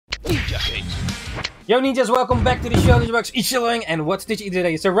Ninjakees. Yo ninjas, welcome back to the show NINJABOX ishhh, and what did you eat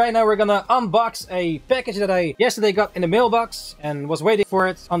today? So right now we're gonna unbox a package that I yesterday got in the mailbox and was waiting for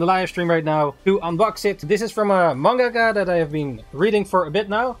it on the live stream right now to unbox it. This is from a mangaka that I have been reading for a bit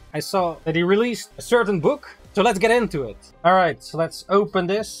now. I saw that he released a certain book, so let's get into it. Alright, so let's open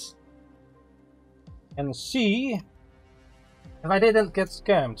this and see if I didn't get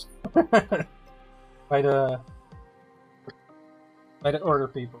scammed by the order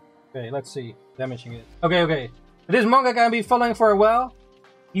people. Okay, let's see. Damaging it. Okay. This mangaka I've been following for a while.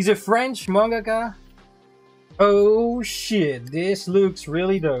 He's a French mangaka. Oh shit, this looks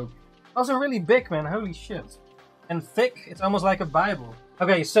really dope. Also really big, man. Holy shit. And thick. It's almost like a Bible.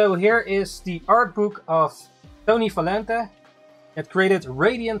 Okay, so here is the art book of Tony Valente that created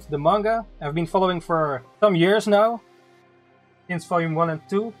Radiant, the manga. I've been following for some years now. Since volume 1 and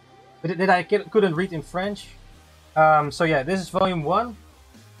 2. But that I couldn't read in French. So yeah, this is volume 1.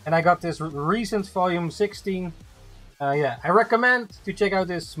 And I got this recent volume 16. Yeah, I recommend to check out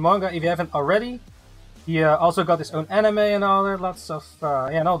this manga if you haven't already. He also got his own anime and all that, lots of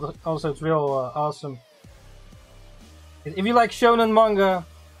yeah, and also it's real awesome. If you like Shonen manga,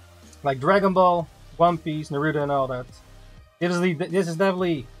 like Dragon Ball, One Piece, Naruto, and all that, this is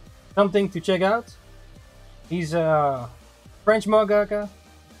definitely something to check out. He's a French mangaka,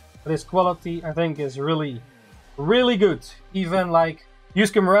 but his quality I think is really good. Even like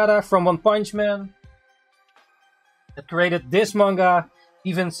Yusuke Murata from One Punch Man that created this manga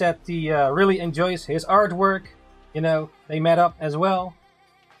even said he really enjoys his artwork. You know, they met up as well.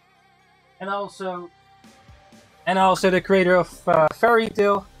 And also the creator of Fairy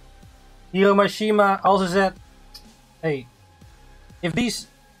Tail, Hiro Mashima, also said, hey, if these,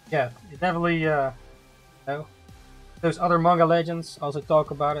 yeah, definitely, you know, those other manga legends also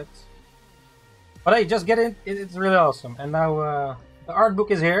talk about it. But hey, just get in, it's really awesome. And now, the art book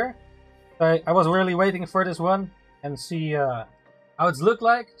is here. I was really waiting for this one and see how it's look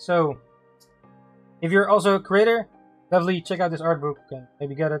like. So if you're also a creator, definitely check out this art book and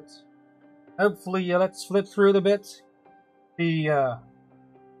maybe get it. Hopefully, let's flip through it a bit. See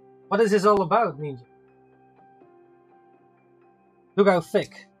what is this all about, Ninja? Look how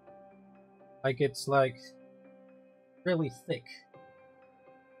thick. Like it's like really thick.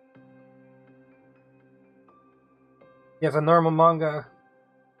 You have a normal manga.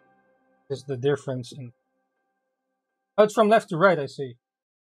 Just the difference in. Oh, it's from left to right, I see.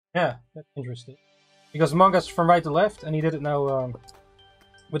 Yeah, that's interesting. Because manga's from right to left, and he did it now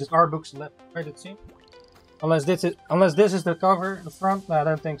with his art books left to right, it seems. Unless this is the cover, the front. No, I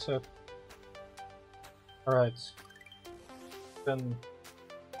don't think so. Alright. Then.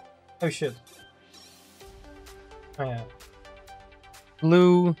 Oh shit. Oh yeah.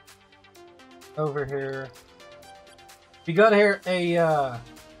 Blue. Over here. We got here a an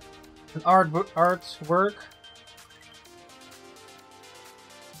artwork.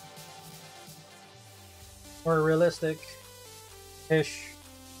 More realistic-ish.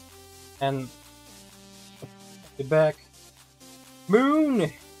 And the back.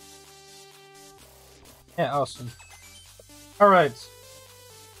 Moon! Yeah, awesome. Alright.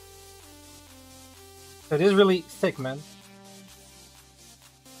 So this is really thick, man.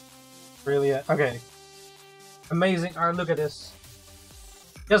 Really, okay. Amazing art, look at this.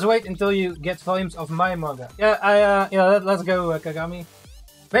 Just wait until you get volumes of my manga. Yeah, let's go, Kagami.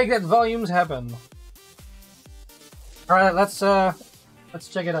 Make that volumes happen. Alright, let's check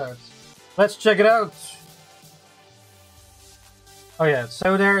it out. Let's check it out! Oh yeah,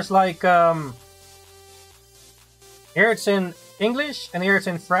 so there's like, here it's in English and here it's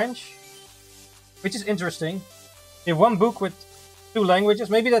in French. Which is interesting. You have one book with 2 languages,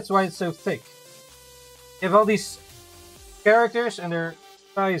 maybe that's why it's so thick. You have all these characters and their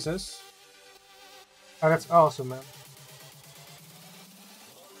sizes. Oh, that's awesome, man.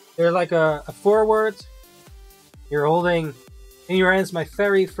 They're like a forward. You're holding in your hands my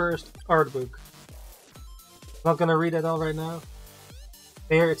very first art book. Not gonna read it all right now.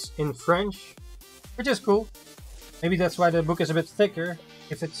 Here it's in French, which is cool. Maybe that's why the book is a bit thicker.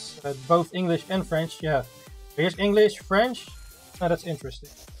 If it's both English and French, yeah. Here's English, French. Oh, that's interesting.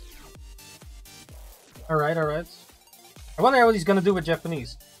 Alright. I wonder what he's gonna do with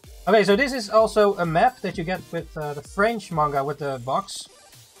Japanese. Okay, so this is also a map that you get with the French manga with the box.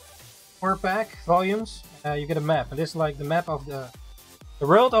 4-pack volumes. You get a map. And this is like the map of the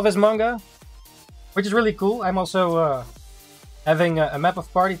world of his manga. Which is really cool. I'm also having a map of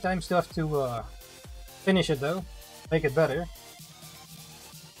Party Time. Still have to finish it though. Make it better.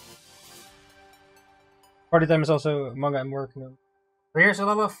 Party Time is also a manga I'm working on. But here's a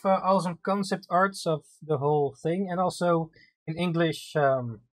lot of awesome concept arts of the whole thing, and also in English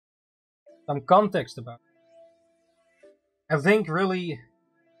some context about it. I think really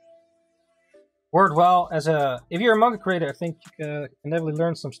worthwhile as a, if you're a manga creator, I think you can definitely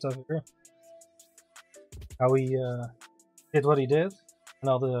learn some stuff here. How he did what he did, and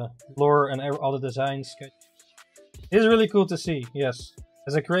all the lore and all the designs. It is really cool to see. Yes,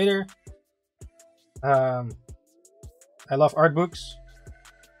 as a creator, I love art books,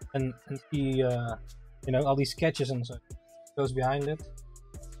 and see you know, all these sketches and so goes behind it.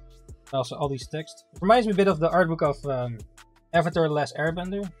 Also all these texts. It reminds me a bit of the art book of Avatar: The Last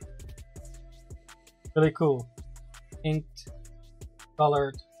Airbender. Really cool. Inked,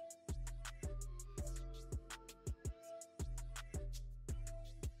 colored.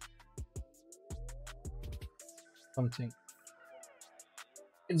 Something.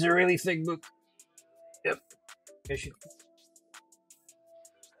 It's a really thick book. Yep. I should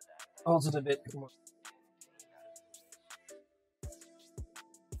hold it a bit more.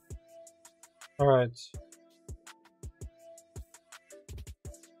 Alright.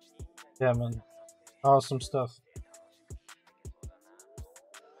 Yeah, man. Awesome stuff.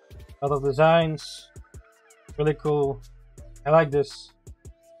 A lot of designs. Really cool. I like this.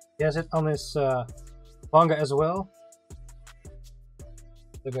 He has it on his manga as well.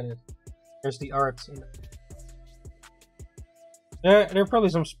 Look at it. There's the art. There are probably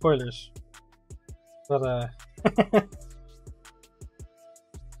some spoilers. But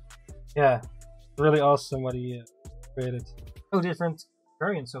yeah. Really awesome what he created. Oh, different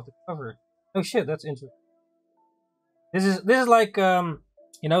variants of the cover. Oh shit, that's interesting. This is like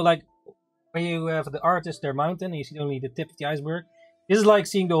you know, like when you have the artist, their mountain, and you see only the tip of the iceberg. This is like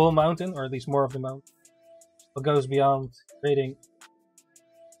seeing the whole mountain, or at least more of the mountain. What goes beyond creating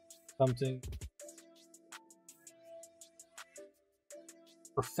something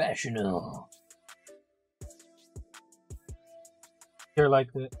professional. Here,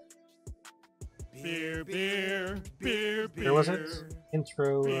 like the beer, beer, beer, beer. There was it.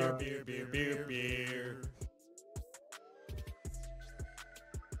 Intro. Beer, beer, beer, beer, beer.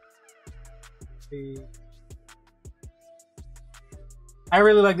 I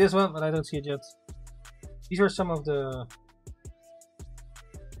really like this one, but I don't see it yet. These are some of the.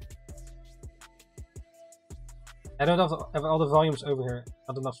 I don't have all the volumes over here.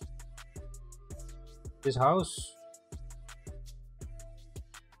 Not enough. This house.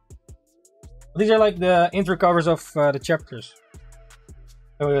 These are like the intro covers of the chapters.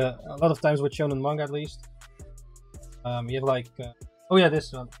 So a lot of times with Shonen manga, at least, you have like, oh yeah,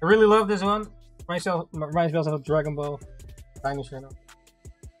 this one. I really love this one. Reminds me also of Dragon Ball. Dinosaur.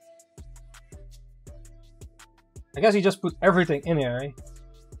 I guess he just put everything in here, eh?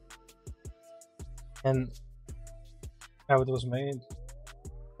 And how it was made,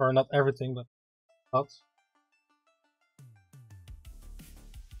 or not everything, but lots.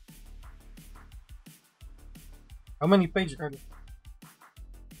 How many pages are there?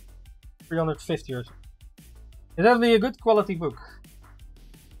 350 or so. It's definitely a good quality book.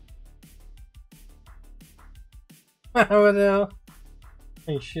 What the hell?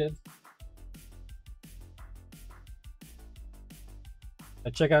 Hey shit.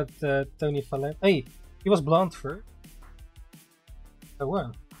 Check out Tony Valente. Hey, he was blonde first. Oh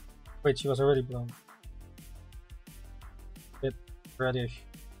wow. Wait, she was already blonde. Bit reddish.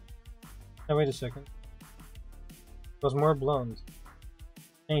 Oh, wait a second. It was more blonde.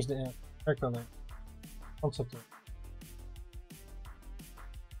 Change the hair color. Concept.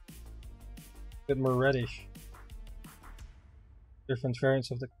 Bit more reddish. Different variants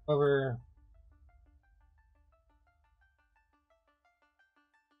of the cover.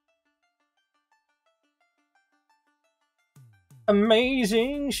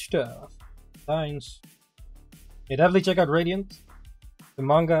 Amazing stuff. Lines. Yeah, definitely check out Radiant, the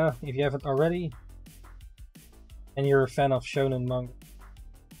manga, if you haven't already. And you're a fan of Shonen manga.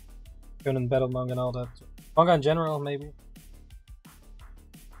 Shonen battle manga and all that. Manga in general, maybe.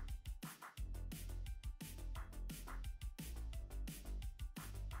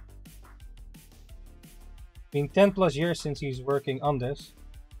 Been 10 plus years since he's working on this.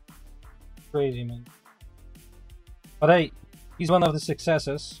 Crazy, man. But hey, he's one of the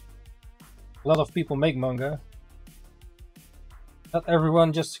successes. A lot of people make manga. Not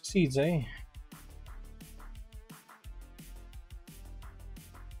everyone just succeeds, eh?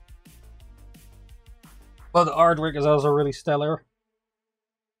 But the artwork is also really stellar.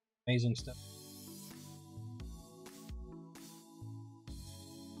 Amazing stuff.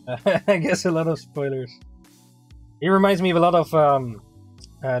 I guess a lot of spoilers. He reminds me of a lot of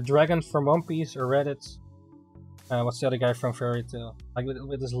Dragon from One Piece or Reddit. What's the other guy from Fairy Tail? Like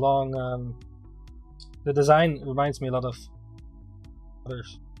with this long... the design reminds me a lot of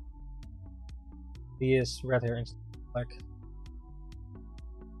others. He is red hair instead of black.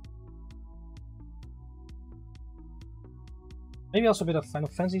 Maybe also a bit of Final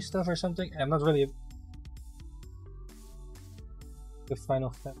Fantasy stuff or something. I'm not really the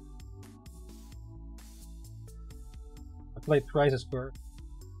Final Fantasy. I played Crisis Core.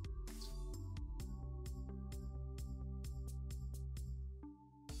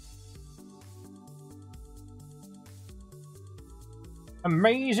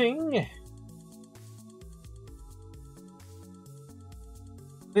 Amazing!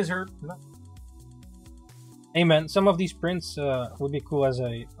 Blizzard. No. Hey man, some of these prints would be cool as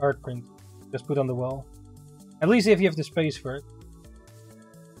a art print. Just put on the wall. At least if you have the space for it.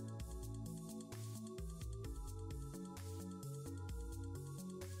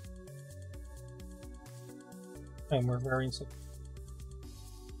 And more variants.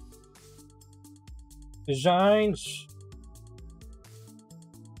 Designs.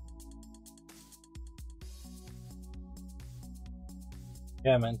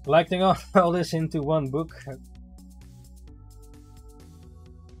 Yeah, man, collecting all this into one book.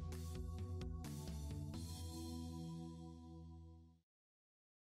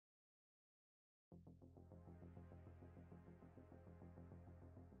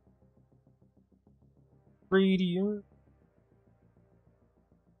 3D.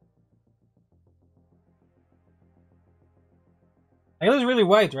 It looks really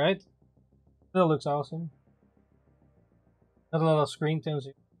white, right? Still looks awesome. Not a lot of screen tones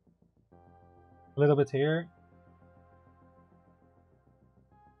here. A little bit here.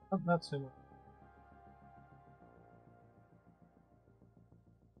 Not so much.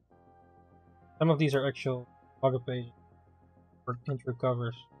 Some of these are actual manga pages or intro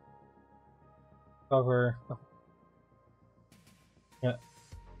covers. Cover. Oh. Yeah.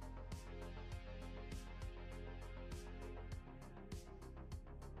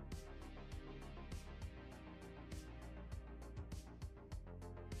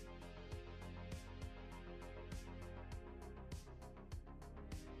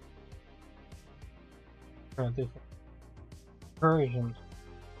 Different versions.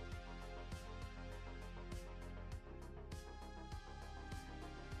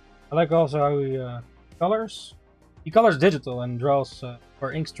 I like also how he colors. He colors digital and draws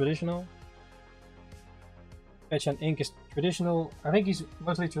or inks traditional. Sketch and ink is traditional. I think he's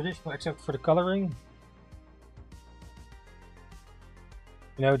mostly traditional except for the coloring.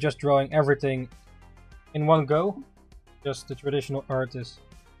 You know, just drawing everything in one go. Just the traditional artist.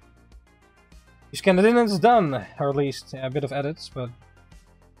 You scan it in and it's done, or at least a bit of edits, but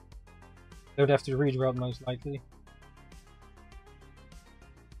don't have to redraw it most likely.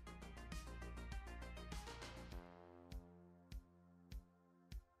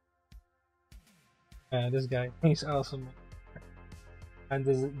 This guy, he's awesome. And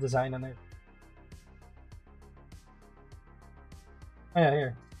the design on it. Oh yeah,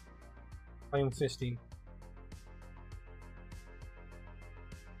 here. Volume 15.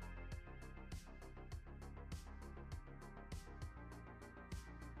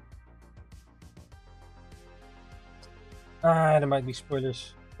 There might be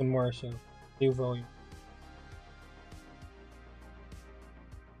spoilers. One more, so new volume.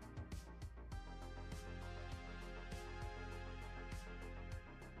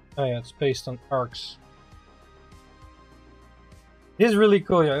 Oh yeah, it's based on arcs. It is really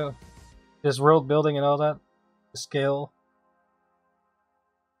cool, yeah. This world building and all that. The scale.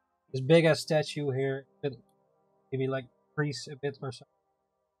 This big ass statue here. Maybe like freeze a bit or something.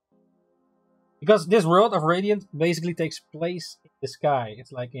 Because this world of Radiant basically takes place in the sky.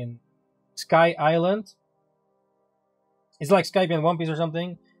 It's like in Sky Island. It's like Skype in One Piece or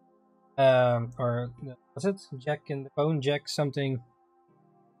something. Or what's it? Jack and the Bone Jack something.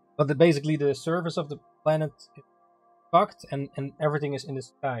 But basically the surface of the planet is fucked and everything is in the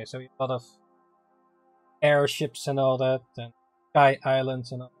sky. So you have a lot of airships and all that. And Sky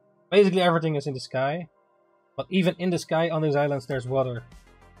Islands and all. Basically everything is in the sky. But even in the sky on these islands there's water.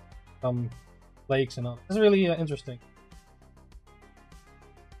 Lakes and all. It's really interesting.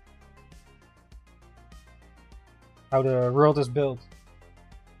 How the world is built.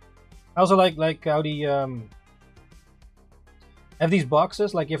 I also like how the have these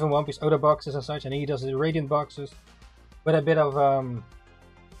boxes, like even One Piece Oda boxes and such, and he does the Radiant boxes with a bit of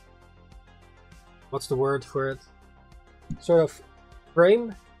what's the word for it? Sort of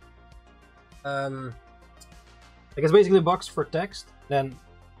frame. Like it's basically a box for text, then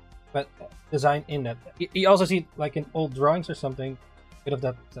but design in that. You also see like in old drawings or something, a bit of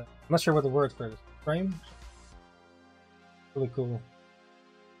that. I'm not sure what the word for it is. Frame. Really cool.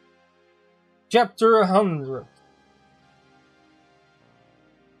 Chapter 100.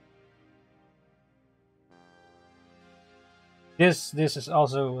 This is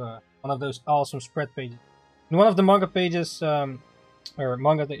also one of those awesome spread pages. In one of the manga pages, or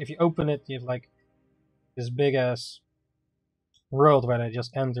manga, if you open it, you have like this big ass world where I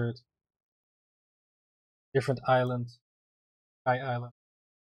just entered. Different islands, Sky Island,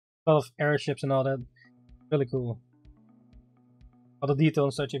 a lot of airships and all that. Really cool. All the detail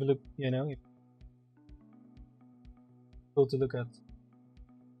and such. If you look, you know, cool to look at.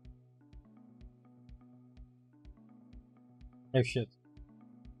 Oh shit.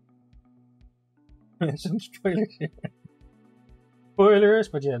 Some spoilers here. Spoilers,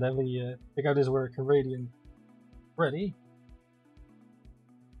 but yeah, definitely check out this work, Radiant. Ready?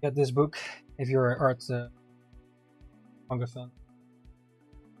 Get this book if you're an art manga fan.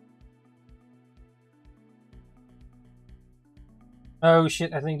 Oh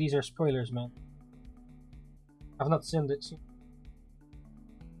shit, I think these are spoilers, man. I've not seen it.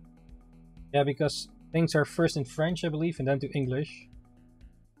 Yeah, because things are first in French, I believe, and then to English.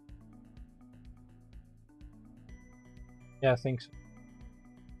 Yeah, I think so.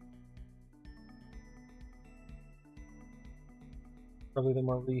 Probably the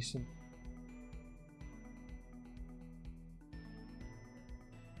more recent.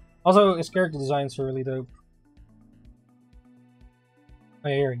 Also, his character designs are really dope. Oh,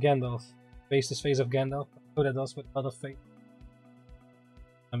 here, Gandalf. Based his face of Gandalf. Oh, that does with a lot of faith.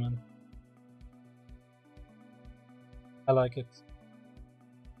 I mean, I like it.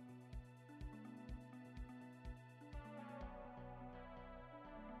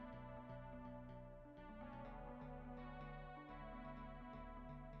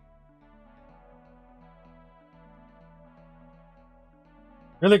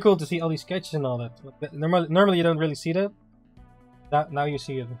 Really cool to see all these sketches and all that. Normally you don't really see that. Now you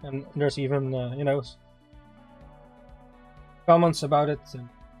see it, and there's even you know, comments about it and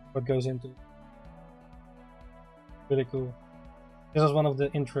what goes into it. Really cool. This is one of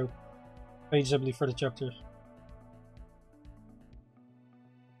the intro pages, I believe, for the chapters.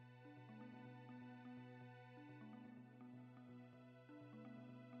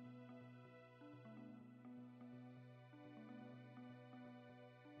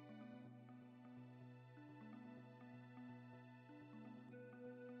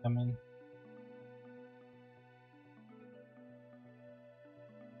 I mean,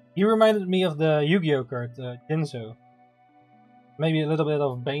 you reminded me of the Yu-Gi-Oh card, Jinzo. Maybe a little bit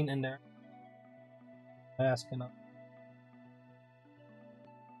of Bane in there. Ask enough.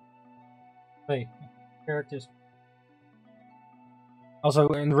 Hey, characters. Also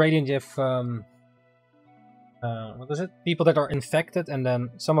in Radiant you have what is it? People that are infected, and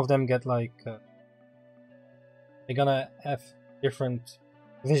then some of them get like they're gonna have different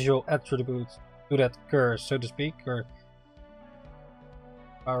visual attributes to that curse, so to speak, or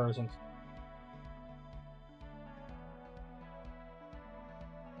powers and.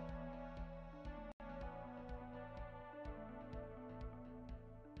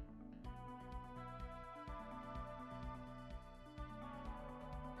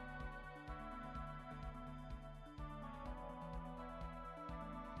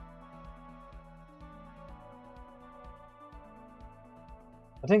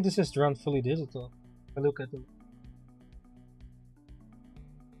 I think this is drawn fully digital. If I look at it.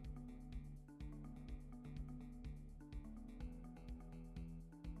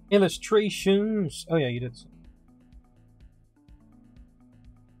 Illustrations. Oh yeah, you did.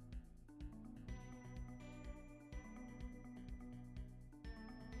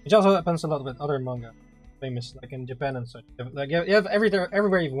 Which also happens a lot with other manga, famous like in Japan and such. Like you have everywhere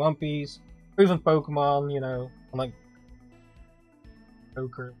you have One Piece, or even Pokemon. You know, like.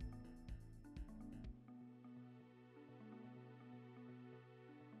 Joker.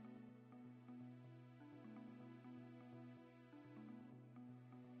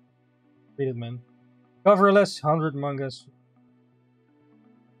 Read it, man. Coverless, 100 mangas.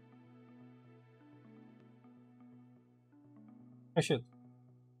 I should.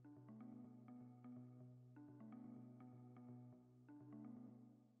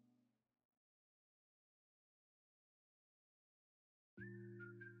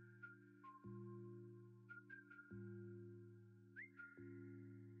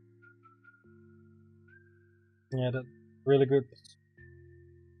 Yeah, that's really good.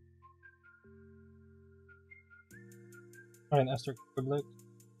 And Asterix Obelix.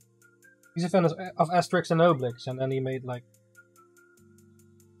 He's a fan of Asterix and Obelix, and then he made like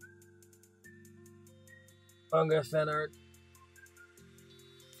manga fan art.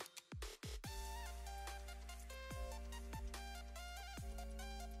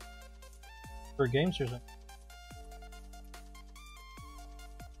 For games or something.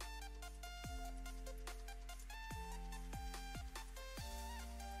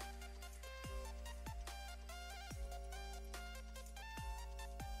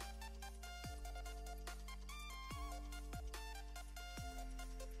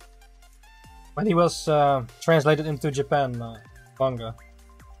 when he was translated into Japan manga.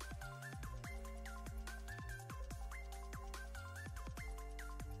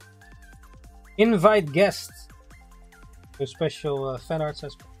 Invite guests. A special fan art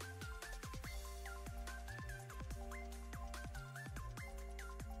says.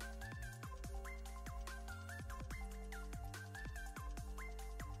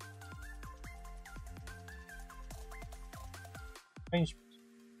 Strange.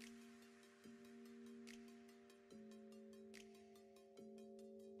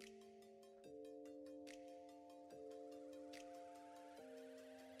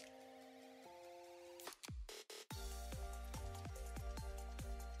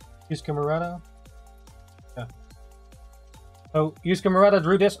 Yusuke Murata. Yeah. So Yusuke Murata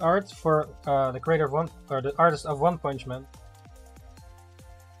drew this art for the creator of the artist of One Punch Man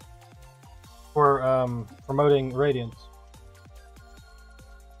for promoting Radiant.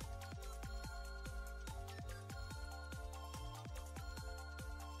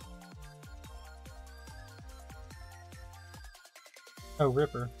 Oh,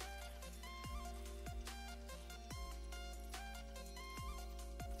 Ripper.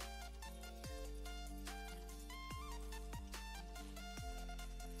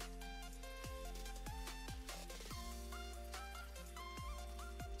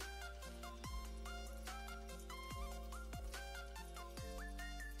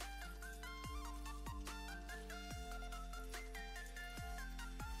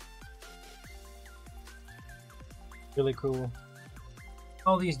 Really cool.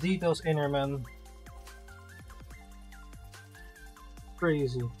 All these details in here, man.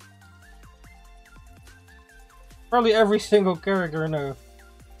 Crazy. Probably every single character, no.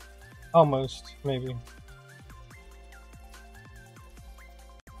 Almost, maybe.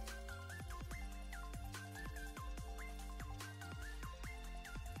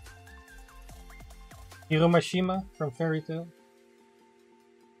 Hiromashima from Fairy Tail.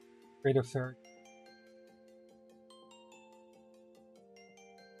 Creator Fairy.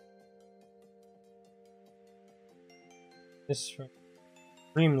 This is from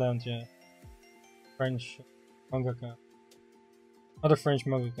Dreamland, yeah. French mangaka. Other French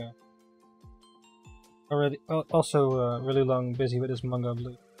mangaka. Already, also really long busy with his manga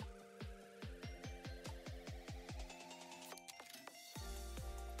blue.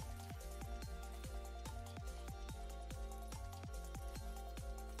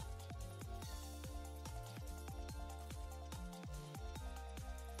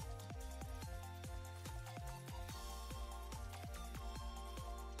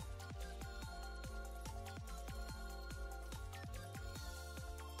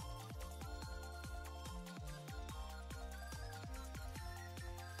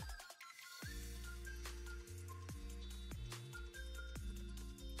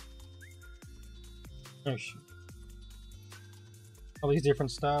 Oh shit. All these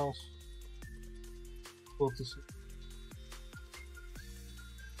different styles. Cool to see.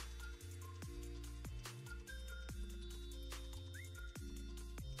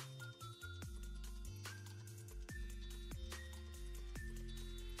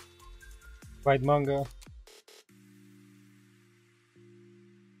 White manga.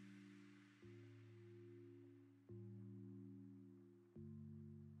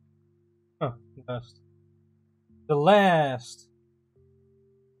 Oh, last. The last.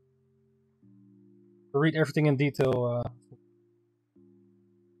 To read everything in detail.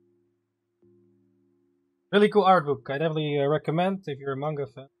 Really cool art book. I definitely recommend if you're a manga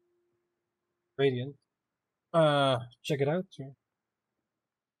fan. Radiant. Check it out.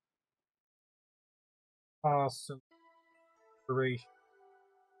 Awesome. Great.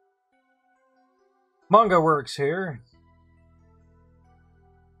 Manga works here.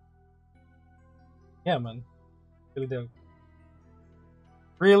 Yeah, man. Really dope.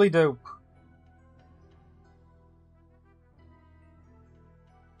 Really dope.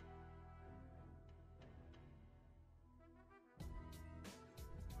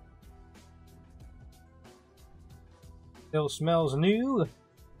 Still smells new.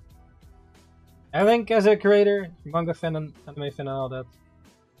 I think as a creator, manga fan and anime fan and all that,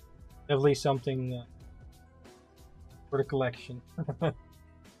 definitely something for the collection. But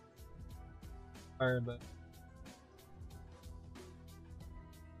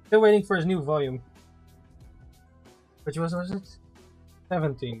still waiting for his new volume. Which was it?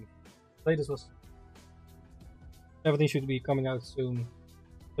 17. Latest was 17 should be coming out soon.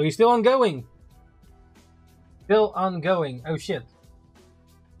 So he's still ongoing. Still ongoing. Oh shit.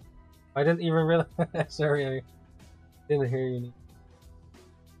 I didn't even realize. Sorry, I didn't hear you.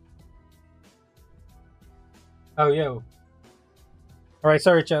 Oh yo. Alright,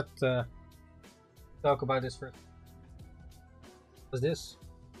 sorry chat. talk about this first. What's this?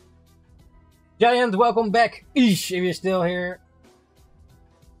 Giant, welcome back. Ishh, if you're still here.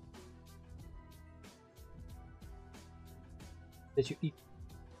 Did you eat?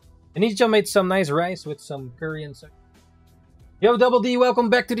 Ninja made some nice rice with some curry and such. Yo, Double D, welcome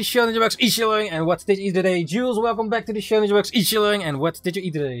back to the show, NINJABOX, ishhh, and what did you eat today? Jules, welcome back to the show, NINJABOX, ishhh, and what did you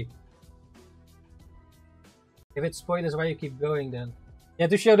eat today? If it's spoilers, why you keep going then? Yeah,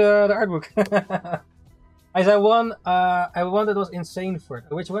 to show the artbook. As I won that was insane for it.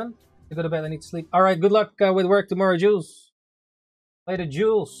 Which one? You go to bed, I need to sleep. Alright, good luck with work tomorrow, Jules. Later,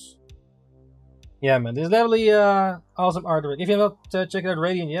 Jules. Yeah, man, this is definitely awesome artwork. If you have not checked out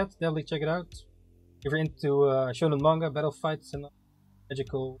Radiant yet, definitely check it out. If you're into Shonen manga, battle fights, and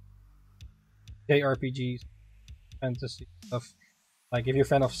magical JRPGs, fantasy stuff. Like if you're a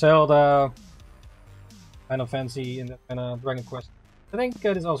fan of Zelda, Final Fantasy, and Dragon Quest. I think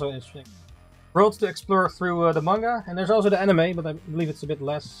it is also interesting. Worlds to explore through the manga, and there's also the anime, but I believe it's a bit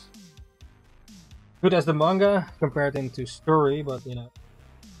less good as the manga compared into story, but you know.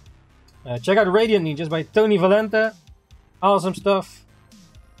 Check out Radiant Ninjas by Tony Valente. Awesome stuff.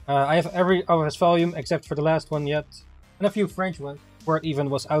 I have every of his volume except for the last one yet, and a few French ones where it even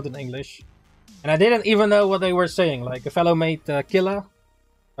was out in English. And I didn't even know what they were saying. Like a fellow mate, Killa,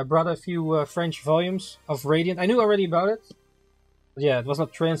 I brought a few French volumes of Radiant. I knew already about it, but yeah, it was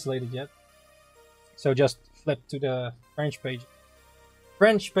not translated yet. So just flip to the French page.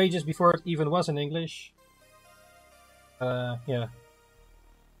 French pages before it even was in English. Yeah.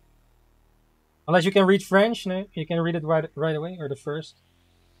 Unless you can read French, no, you can read it right away, or the first.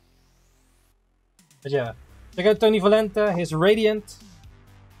 But yeah, check out Tony Valente, his Radiant,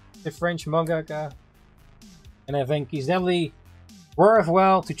 the French mangaka, and I think he's definitely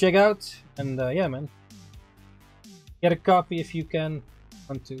worthwhile to check out. And yeah, man, get a copy if you can.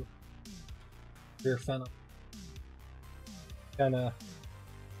 Want to? If you're a fan of kind of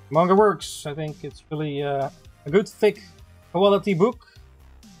manga works. I think it's really a good, thick, quality book.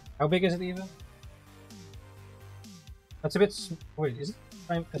 How big is it even? That's a bit. Wait, is it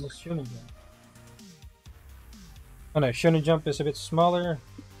time as a Shonen Jump? Oh no, Shonen Jump is a bit smaller.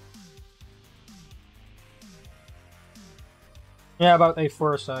 Yeah, about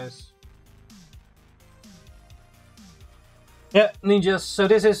A4 size. Yeah, ninjas. So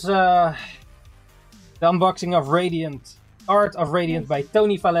this is the unboxing of Radiant, Art of Radiant by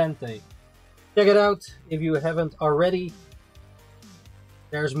Tony Valente. Check it out if you haven't already.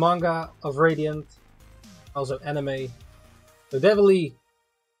 There's manga of Radiant, also anime. So definitely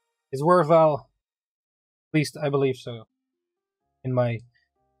is worthwhile. At least I believe so. In my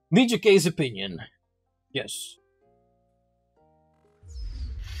Ninjakees opinion. Yes.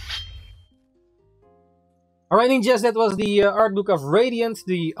 Alright ninjas, that was the art book of Radiant,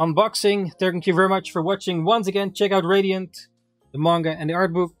 the unboxing. Thank you very much for watching. Once again, check out Radiant, the manga and the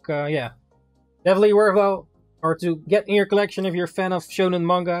art book. Yeah, definitely worthwhile. Or to get in your collection if you're a fan of Shonen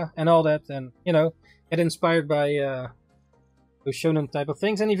manga and all that. And, you know, get inspired by those Shonen type of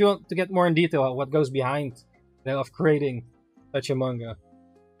things. And if you want to get more in detail what goes behind of creating such a manga,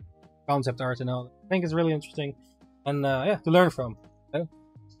 concept art and all that, I think it's really interesting. And yeah, to learn from. You know?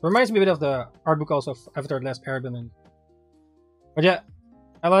 Reminds me a bit of the art book also of Avatar The Last Airbender. But yeah,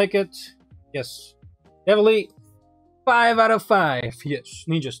 I like it. Yes. Definitely 5 out of 5. Yes.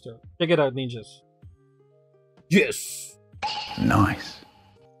 Ninja Store. Check it out, ninjas. Yes! Nice.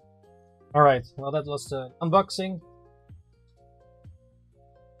 Alright, well that was the unboxing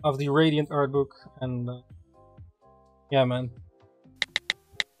of the Radiant art book, and yeah man,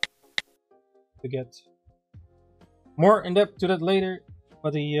 to get more in depth to that later,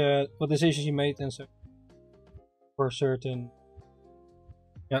 what decisions he made and so for certain.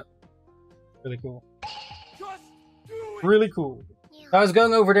 Yeah, really cool. Really cool. I was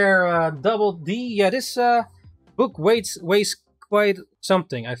going over there, Double D. Yeah, this book weighs quite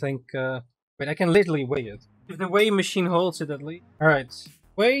something, I think. Wait, I can literally weigh it. If the weighing machine holds it at least. Alright.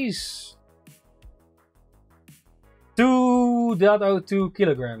 Weighs 2.02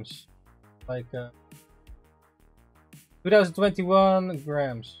 kilograms. Like 2021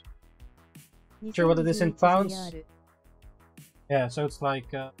 grams. Not sure what it is in pounds. Yeah, so it's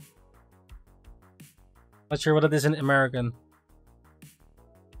like not sure what it is in American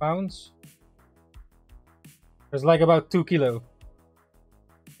pounds. It's like about 2 kilo.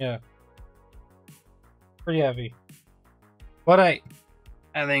 Yeah. Pretty heavy. But hey,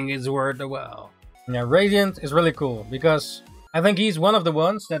 I think it's worth the while. Yeah, Radiant is really cool because I think he's one of the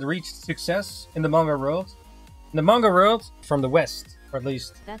ones that reached success in the manga world. In the manga world from the West, or at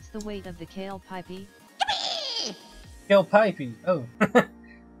least. That's the weight of the kale pipey. Kale pipey, oh.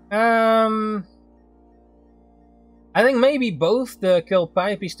 I think maybe both the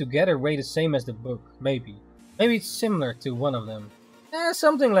Kelpies together weigh the same as the book. Maybe. Maybe it's similar to one of them.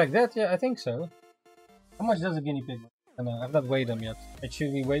 Something like that. Yeah, I think so. How much does a guinea pig weigh? I don't know. I've not weighed them yet.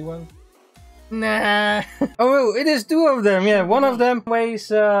 Should we weigh one? Nah. Oh, it is two of them. Yeah, one of them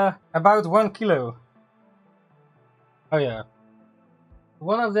weighs about 1 kilo. Oh yeah.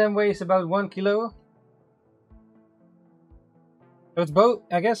 One of them weighs about 1 kilo. So it's both,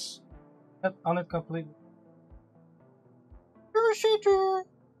 I guess. Not on it completely.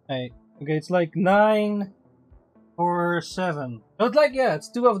 Hey, okay, it's like 9 or 7. So it's like, yeah, it's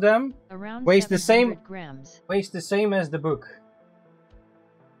two of them. Around weighs the same grams. Weighs the same as the book.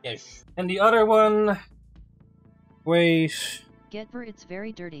 Yes. And the other one weighs. Get where it's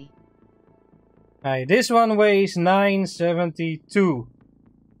very dirty. Hey, this one weighs 972.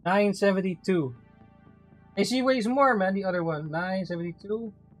 972. Hey, she weighs more, man. The other one,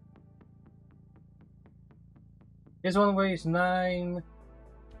 972. This one weighs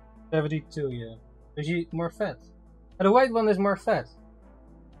 972, yeah. So she's more fat. And the white one is more fat.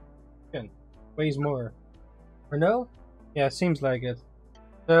 Again, weighs more. Or no? Yeah, it seems like it.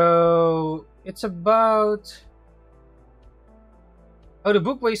 So it's about. Oh, the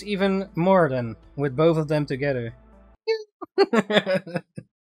book weighs even more then, with both of them together.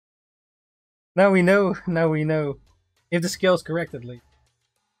 Now we know. Now we know. If the scale's correct, at least.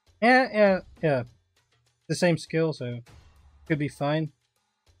 Yeah. The same skill, so could be fine.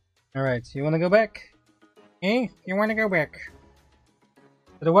 Alright, you wanna go back? Eh? You wanna go back?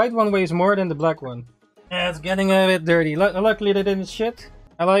 The white one weighs more than the black one. Yeah, it's getting a bit dirty. Luckily they didn't shit.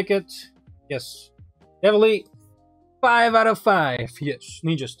 I like it. Yes. Definitely 5 out of 5. Yes.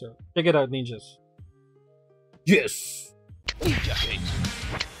 Ninja Store. Check it out, ninjas. Yes! Ninjakees.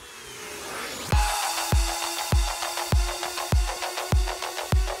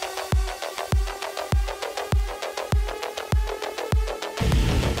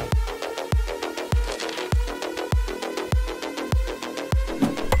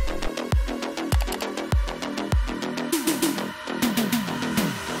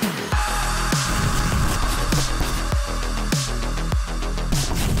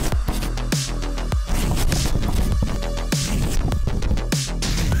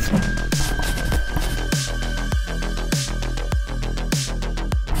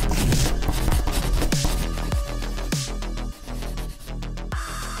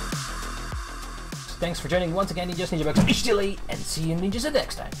 Thanks for joining once again, Ninjas, NINJABOX, ishhh, and see you ninjas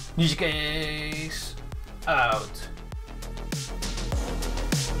next time. Ninjakees out.